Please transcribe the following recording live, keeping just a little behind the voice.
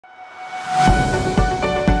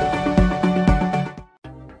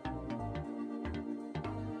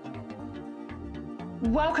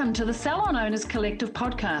Welcome to the Salon Owners Collective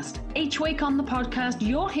podcast. Each week on the podcast,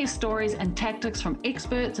 you'll hear stories and tactics from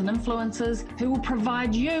experts and influencers who will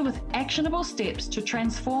provide you with actionable steps to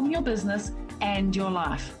transform your business and your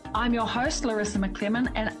life. I'm your host, Larissa McClellan,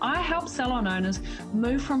 and I help salon owners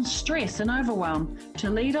move from stress and overwhelm to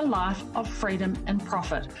lead a life of freedom and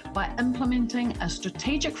profit by implementing a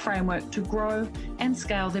strategic framework to grow and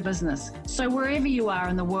scale their business. So wherever you are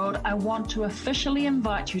in the world, I want to officially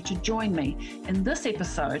invite you to join me in this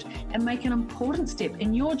episode and make an important step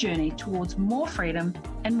in your journey towards more freedom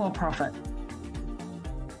and more profit.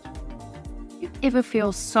 You ever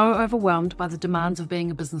feel so overwhelmed by the demands of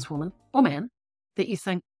being a businesswoman or man that you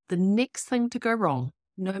think the next thing to go wrong,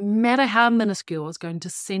 no matter how minuscule, is going to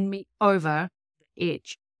send me over the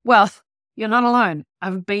edge? Well, you're not alone.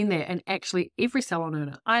 I've been there, and actually every salon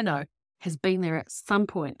owner I know has been there at some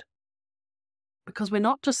point. Because we're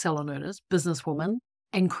not just salon owners, businesswomen,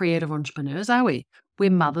 and creative entrepreneurs, are we? We're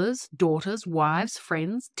mothers, daughters, wives,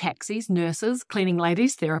 friends, taxis, nurses, cleaning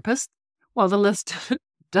ladies, therapists. Well, the list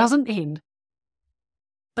doesn't end.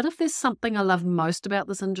 But if there's something I love most about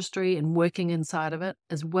this industry and working inside of it,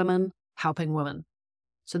 is women helping women.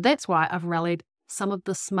 So that's why I've rallied some of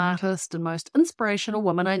the smartest and most inspirational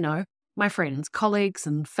women I know, my friends, colleagues,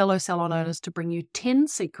 and fellow salon owners, to bring you 10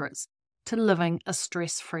 secrets to living a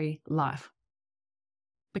stress-free life.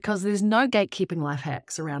 Because there's no gatekeeping life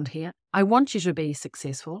hacks around here. I want you to be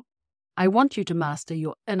successful. I want you to master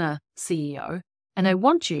your inner CEO, and I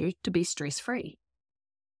want you to be stress-free.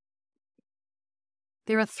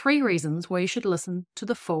 There are 3 reasons why you should listen to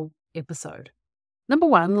the full episode. Number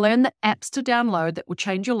 1, learn the apps to download that will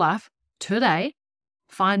change your life today.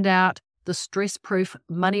 Find out the stress-proof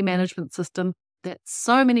money management system that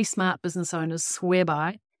so many smart business owners swear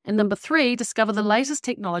by. And number 3, discover the latest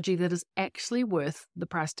technology that is actually worth the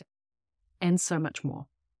price tag, and so much more.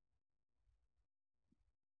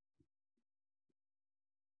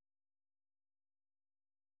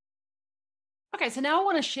 Okay, so now I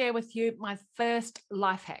want to share with you my first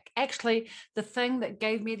life hack. Actually, the thing that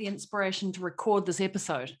gave me the inspiration to record this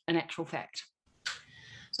episode, in actual fact.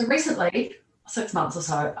 So recently, 6 months or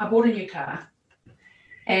so, I bought a new car,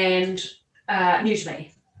 and new to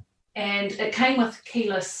me. And it came with a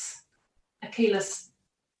keyless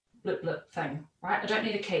blip thing, right? I don't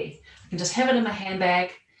need a key. I can just have it in my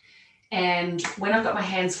handbag. And when I've got my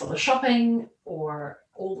hands full of shopping or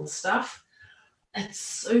all the stuff, it's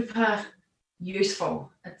super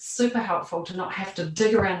useful. It's super helpful to not have to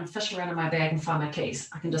dig around and fish around in my bag and find my keys.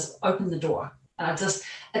 I can just open the door. And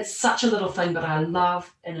it's such a little thing, but I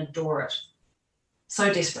love and adore it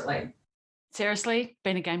so desperately. Seriously,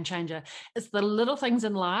 been a game changer. It's the little things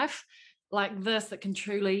in life like this that can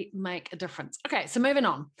truly make a difference. Okay, so moving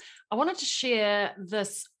on. I wanted to share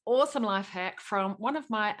this awesome life hack from one of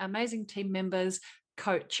my amazing team members,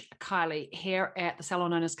 Coach Kylie, here at the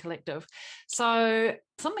Salon Owners Collective. So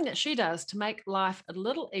something that she does to make life a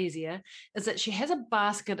little easier is that she has a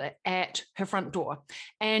basket at her front door,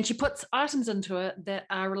 and she puts items into it that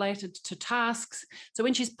are related to tasks. So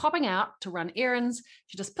when she's popping out to run errands,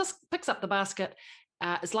 she just picks up the basket.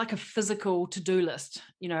 It's like a physical to-do list,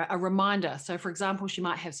 a reminder. So for example, she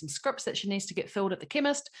might have some scripts that she needs to get filled at the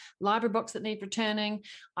chemist, library books that need returning,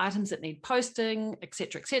 items that need posting,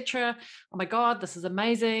 etc., etc. Oh my God, this is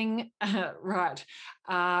amazing. Right.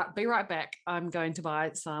 Be right back. I'm going to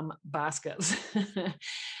buy some baskets.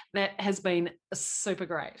 That has been super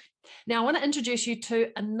great. Now, I want to introduce you to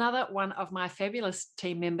another one of my fabulous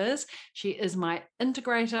team members. She is my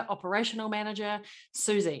integrator operational manager,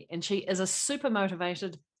 Susie, and she is a super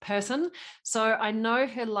motivated person. So I know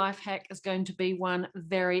her life hack is going to be one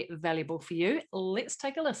very valuable for you. Let's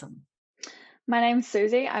take a listen. My name's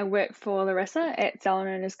Susie. I work for Larissa at Salon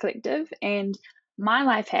Owners Collective, and my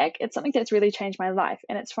life hack, it's something that's really changed my life,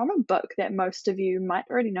 and it's from a book that most of you might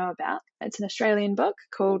already know about. It's an Australian book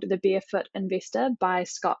called The Barefoot Investor by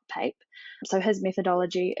Scott Pape. So his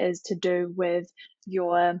methodology is to do with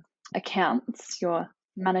your accounts, your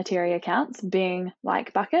monetary accounts being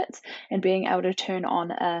like buckets and being able to turn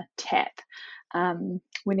on a tap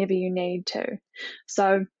whenever you need to.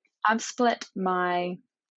 So I've split my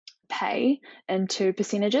pay into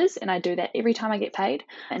percentages, and I do that every time I get paid,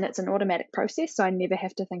 and it's an automatic process, so I never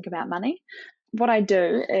have to think about money. What I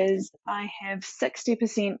do is I have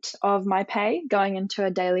 60% of my pay going into a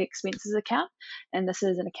daily expenses account, and this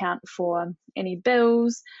is an account for any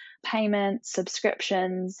bills, payments,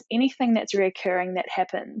 subscriptions, anything that's recurring that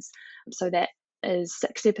happens. So that is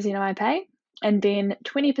 60% of my pay, and then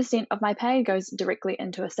 20% of my pay goes directly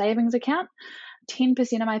into a savings account. 10%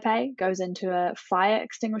 of my pay goes into a fire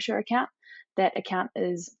extinguisher account. That account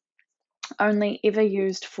is only ever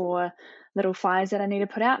used for little fires that I need to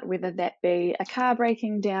put out, whether that be a car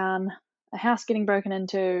breaking down, a house getting broken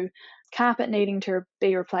into, carpet needing to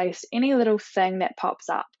be replaced, any little thing that pops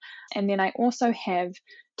up. And then I also have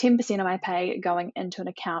 10% of my pay going into an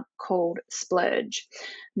account called Splurge.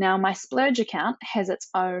 Now, my Splurge account has its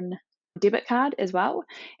own debit card as well,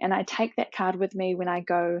 and I take that card with me when I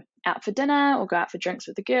go out for dinner or go out for drinks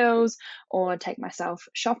with the girls or take myself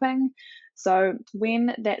shopping. So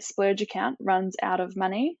when that Splurge account runs out of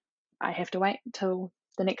money, I have to wait till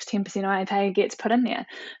the next 10% of my pay gets put in there.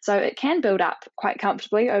 So it can build up quite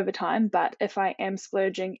comfortably over time, but if I am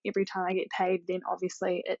splurging every time I get paid, then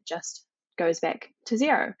obviously it just goes back to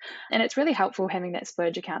zero. And it's really helpful having that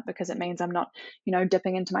Splurge account because it means I'm not,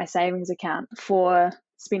 dipping into my savings account for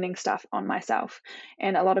spending stuff on myself.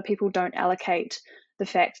 And a lot of people don't allocate the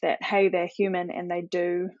fact that, hey, they're human and they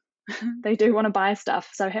do want to buy stuff.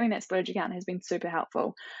 So having that Splurge account has been super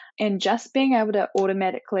helpful. And just being able to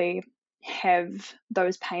automatically have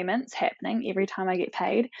those payments happening every time I get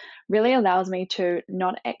paid really allows me to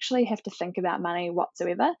not actually have to think about money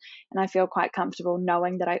whatsoever. And I feel quite comfortable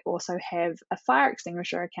knowing that I also have a fire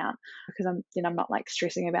extinguisher account because I'm not like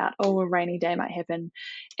stressing about, oh, a rainy day might happen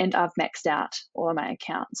and I've maxed out all of my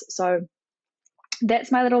accounts. So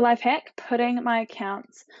that's my little life hack, putting my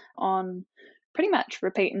accounts on pretty much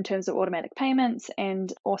repeat in terms of automatic payments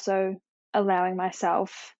and also allowing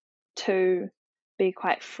myself to be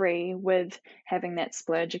quite free with having that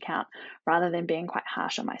Splurge account rather than being quite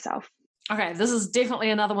harsh on myself. Okay, this is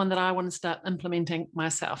definitely another one that I want to start implementing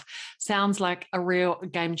myself. Sounds like a real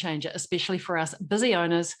game changer, especially for us busy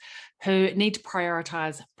owners who need to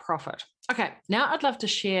prioritize profit. Okay, now I'd love to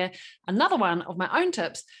share another one of my own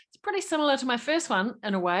tips. It's pretty similar to my first one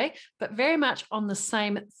in a way, but very much on the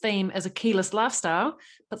same theme as a keyless lifestyle,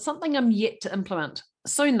 but something I'm yet to implement.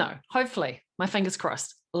 Soon though, hopefully, my fingers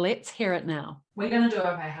crossed. Let's hear it now. We're going to do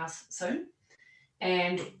our house soon,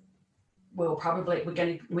 and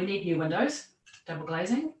we need new windows, double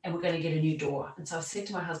glazing, and we're going to get a new door. And so I said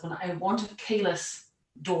to my husband, I want a keyless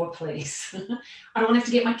door, please. I don't have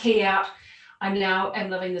to get my key out. I now am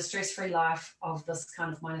living the stress-free life of this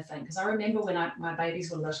kind of minor thing. Because I remember when my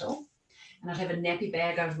babies were little, and I'd have a nappy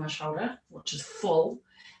bag over my shoulder, which is full.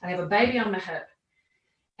 I'd have a baby on my hip.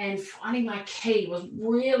 And finding my key was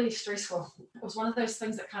really stressful. It was one of those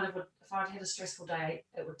things that kind of would, if I'd had a stressful day,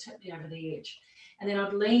 it would tip me over the edge. And then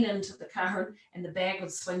I'd lean into the car and the bag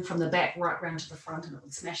would swing from the back right round to the front and it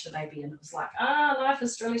would smash the baby. And it was like, life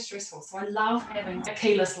is really stressful. So I love having a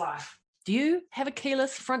keyless life. Do you have a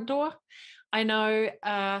keyless front door? I know,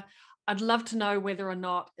 I'd love to know whether or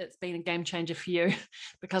not it's been a game changer for you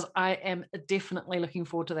because I am definitely looking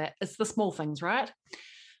forward to that. It's the small things, right?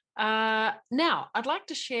 Now, I'd like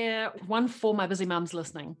to share one for my busy mums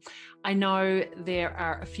listening. I know there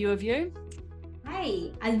are a few of you.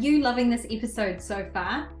 Hey, are you loving this episode so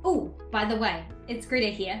far? Oh, by the way, it's Greta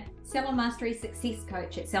here, Salon Mastery Success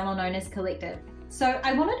Coach at Salon Owners Collective. So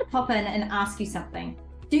I wanted to pop in and ask you something.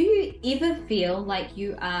 Do you ever feel like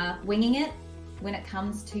you are winging it when it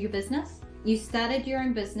comes to your business? You started your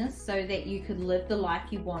own business so that you could live the life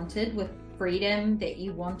you wanted with freedom that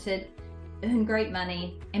you wanted, earn great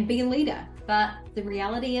money, and be a leader. But the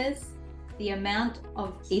reality is, the amount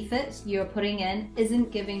of effort you're putting in isn't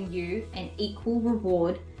giving you an equal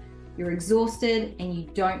reward. You're exhausted and you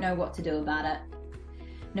don't know what to do about it.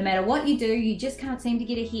 No matter what you do, you just can't seem to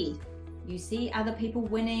get ahead. You see other people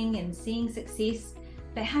winning and seeing success,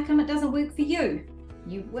 but how come it doesn't work for you?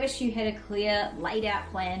 You wish you had a clear, laid out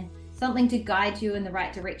plan, something to guide you in the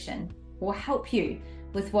right direction or help you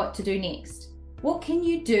with what to do next. What can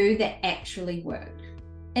you do that actually worked?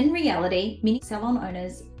 In reality, many salon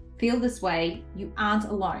owners feel this way. You aren't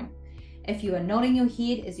alone. If you are nodding your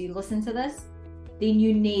head as you listen to this, then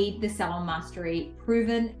you need the Salon Mastery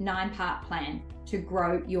proven 9-part plan to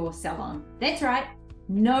grow your salon. That's right,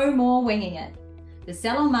 no more winging it. The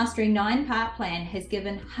Salon Mastery 9-part plan has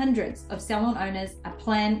given hundreds of salon owners a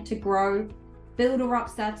plan to grow, build a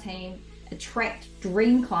rockstar team, attract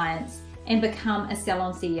dream clients, and become a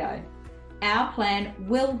salon CEO. Our plan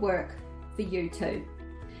will work for you too.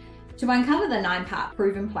 To uncover the 9-part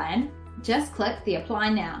proven plan, just click the Apply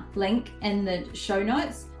Now link in the show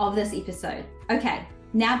notes of this episode. Okay,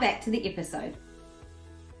 now back to the episode.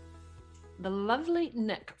 The lovely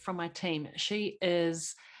Nick from my team, she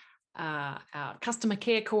is our customer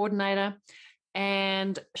care coordinator,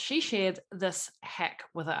 and she shared this hack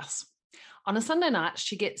with us. On a Sunday night,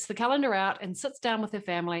 she gets the calendar out and sits down with her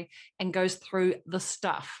family and goes through the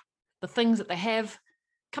stuff, the things that they have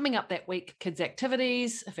coming up that week, kids'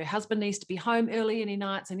 activities, if her husband needs to be home early any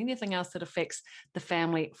nights, and anything else that affects the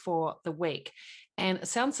family for the week. And it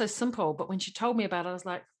sounds so simple, but when she told me about it, I was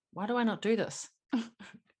like, why do I not do this?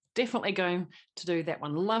 Definitely going to do that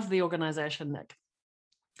one. Love the organization, Nick.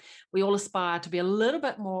 We all aspire to be a little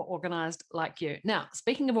bit more organized like you. Now,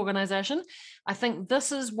 speaking of organization, I think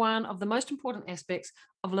this is one of the most important aspects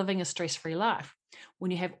of living a stress-free life.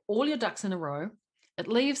 When you have all your ducks in a row, it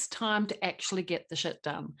leaves time to actually get the shit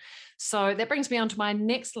done. So that brings me on to my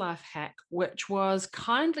next life hack, which was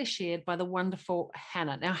kindly shared by the wonderful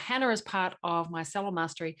Hannah. Now, Hannah is part of my Salon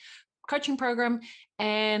Mastery coaching program,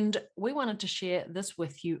 and we wanted to share this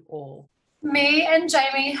with you all. Me and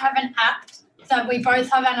Jamie have an app that we both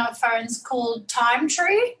have on our phones called Time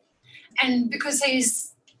Tree. And because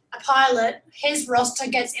he's a pilot, his roster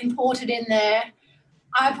gets imported in there.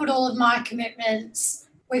 I put all of my commitments.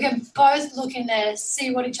 We can both look in there,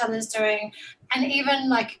 see what each other's doing. And even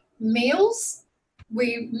like meals,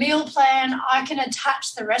 we meal plan. I can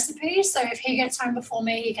attach the recipe. So if he gets home before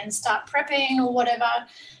me, he can start prepping or whatever.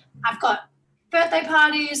 I've got birthday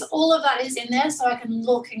parties, all of that is in there. So I can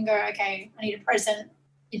look and go, okay, I need a present,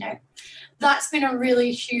 That's been a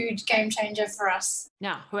really huge game changer for us.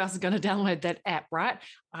 Now, who else is going to download that app, right?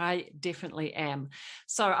 I definitely am.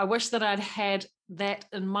 So I wish that I'd had that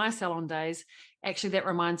in my salon days. Actually, that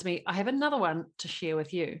reminds me, I have another one to share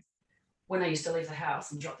with you. When I used to leave the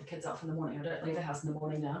house and drop the kids off in the morning, I don't leave the house in the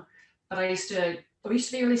morning now, but it used to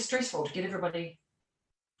be really stressful to get everybody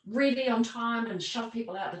ready on time and shove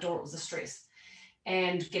people out the door. It was a stress.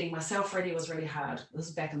 And getting myself ready was really hard. This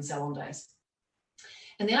is back in salon days.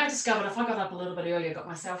 And then I discovered if I got up a little bit earlier, got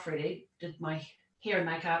myself ready, did my hair and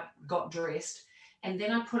makeup, got dressed, and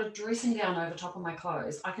then I put a dressing gown over top of my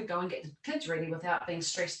clothes, I could go and get the kids ready without being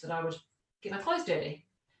stressed that I would get my clothes dirty.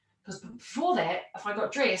 Because before that, if I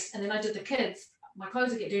got dressed and then I did the kids, my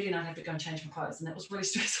clothes would get dirty and I'd have to go and change my clothes. And that was really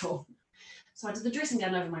stressful. So I did the dressing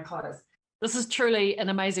gown over my clothes. This is truly an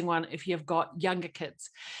amazing one if you've got younger kids.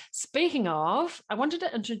 Speaking of, I wanted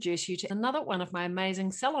to introduce you to another one of my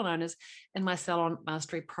amazing salon owners in my Salon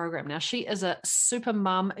Mastery program. Now, she is a super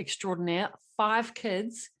mum extraordinaire, 5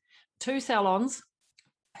 kids, 2 salons.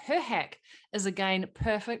 Her hack is, again,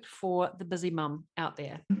 perfect for the busy mum out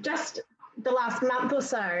there. Just the last month or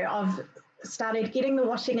so, I've started getting the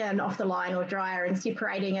washing in off the line or dryer and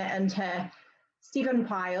separating it into 7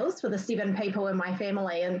 piles for the 7 people in my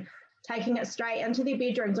family, and taking it straight into their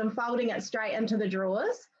bedrooms and folding it straight into the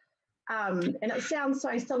drawers. And it sounds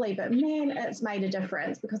so silly, but man, it's made a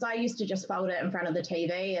difference, because I used to just fold it in front of the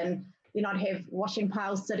TV and then I'd have washing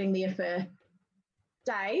piles sitting there for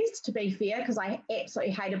days, to be fair, because I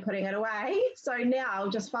absolutely hated putting it away. So now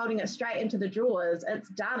just folding it straight into the drawers, it's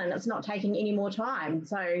done and it's not taking any more time.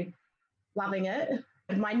 So loving it.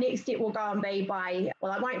 My next step will go and be I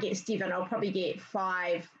won't get 7, I'll probably get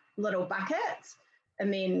 5 little buckets,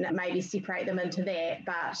 and then maybe separate them into that.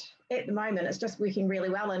 But at the moment, it's just working really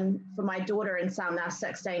well. And for my daughter and son, they're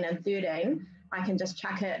 16 and 13, I can just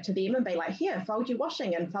chuck it to them and be like, here, fold your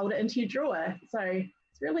washing and fold it into your drawer. So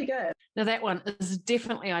it's really good. Now, that one is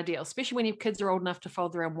definitely ideal, especially when your kids are old enough to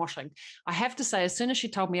fold their own washing. I have to say, as soon as she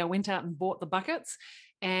told me, I went out and bought the buckets,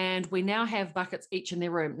 and we now have buckets each in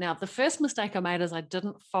their room. Now, the first mistake I made is I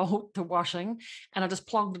didn't fold the washing, and I just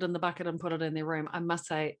plonked it in the bucket and put it in their room. I must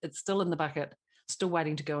say, it's still in the bucket, still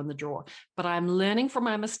waiting to go in the drawer. But I'm learning from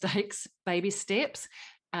my mistakes, baby steps.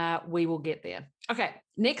 We will get there. Okay,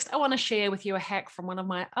 next I want to share with you a hack from one of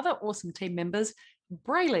my other awesome team members,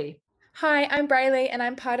 Braylee. Hi, I'm Braylee and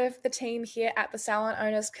I'm part of the team here at the Salon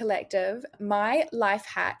Owners Collective. My life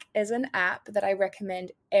hack is an app that I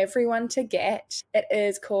recommend everyone to get. It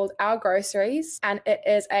is called Our Groceries, and it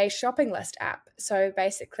is a shopping list app. So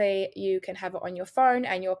basically you can have it on your phone,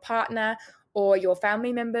 and your partner or your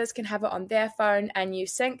family members can have it on their phone, and you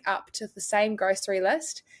sync up to the same grocery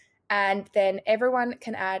list. And then everyone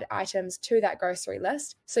can add items to that grocery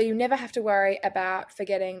list. So you never have to worry about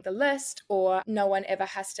forgetting the list, or no one ever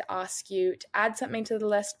has to ask you to add something to the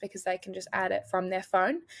list, because they can just add it from their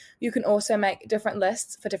phone. You can also make different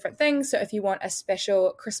lists for different things. So if you want a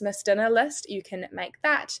special Christmas dinner list, you can make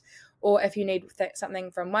that. Or if you need something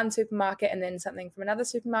from one supermarket and then something from another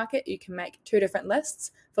supermarket, you can make 2 different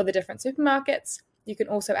lists for the different supermarkets. You can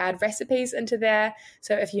also add recipes into there.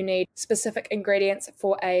 So if you need specific ingredients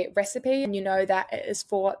for a recipe, and you know that it is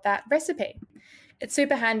for that recipe. It's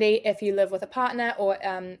super handy if you live with a partner, or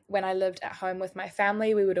when I lived at home with my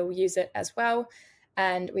family, we would all use it as well.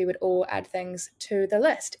 And we would all add things to the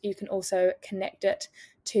list. You can also connect it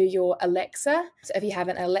to your Alexa. So if you have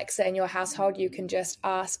an Alexa in your household, you can just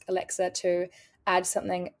ask Alexa to add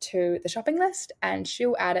something to the shopping list, and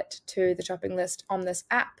she'll add it to the shopping list on this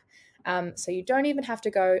app. So you don't even have to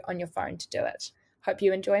go on your phone to do it. Hope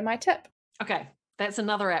you enjoy my tip. Okay, that's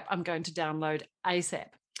another app I'm going to download ASAP.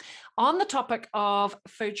 On the topic of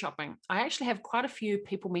food shopping, I actually have quite a few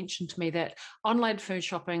people mention to me that online food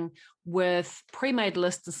shopping with pre-made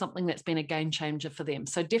lists is something that's been a game changer for them.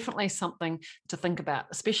 So definitely something to think about,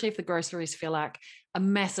 especially if the groceries feel like a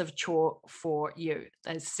massive chore for you.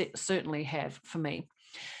 They certainly have for me.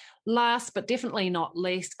 Last, but definitely not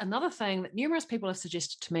least, another thing that numerous people have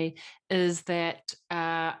suggested to me is that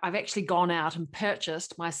I've actually gone out and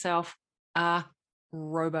purchased myself a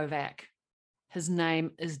RoboVac. His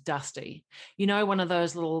name is Dusty. You know, one of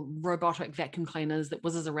those little robotic vacuum cleaners that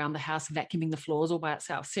whizzes around the house, vacuuming the floors all by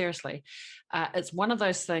itself. Seriously, it's one of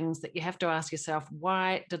those things that you have to ask yourself,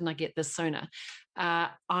 why didn't I get this sooner?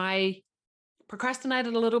 I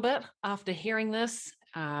procrastinated a little bit after hearing this.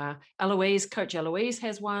 Coach Eloise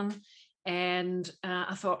has one. And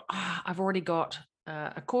I thought, I've already got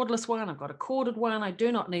a cordless one. I've got a corded one. I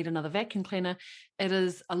do not need another vacuum cleaner. It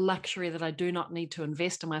is a luxury that I do not need to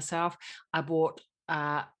invest in myself. I bought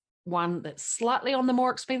one that's slightly on the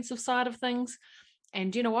more expensive side of things.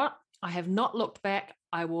 And you know what? I have not looked back.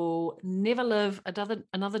 I will never live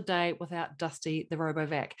another day without Dusty, the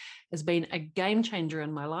RoboVac. Has been a game changer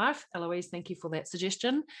in my life. Eloise, thank you for that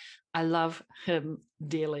suggestion. I love him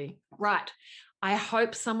dearly. Right. I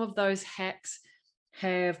hope some of those hacks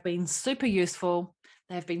have been super useful.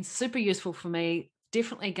 They've been super useful for me.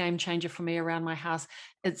 Definitely a game changer for me around my house.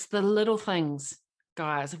 It's the little things,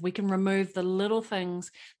 guys. If we can remove the little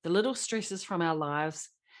things, the little stresses from our lives,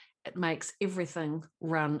 it makes everything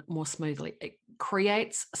run more smoothly. It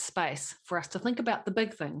creates space for us to think about the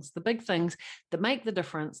big things that make the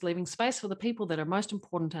difference, leaving space for the people that are most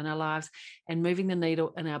important in our lives and moving the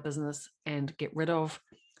needle in our business and get rid of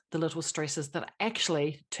the little stresses that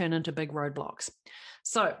actually turn into big roadblocks.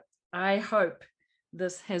 So I hope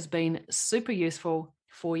this has been super useful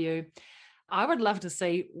for you. I would love to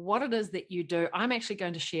see what it is that you do. I'm actually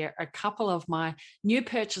going to share a couple of my new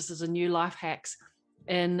purchases and new life hacks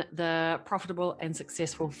in the Profitable and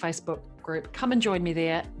Successful Facebook group. Come and join me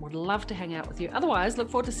there. Would love to hang out with you. Otherwise, look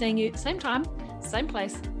forward to seeing you same time, same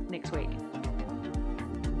place next week.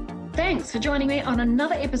 Thanks for joining me on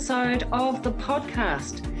another episode of the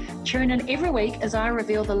podcast. Tune in every week as I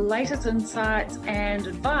reveal the latest insights and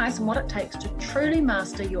advice on what it takes to truly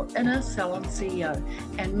master your inner salon CEO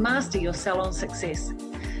and master your salon success.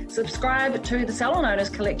 Subscribe to the Salon Owners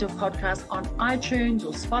Collective podcast on iTunes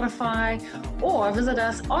or Spotify, or visit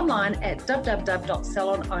us online at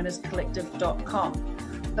www.salonownerscollective.com.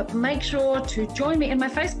 But make sure to join me in my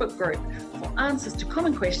Facebook group for answers to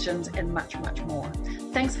common questions and much, much more.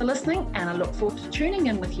 Thanks for listening, and I look forward to tuning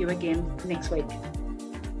in with you again next week.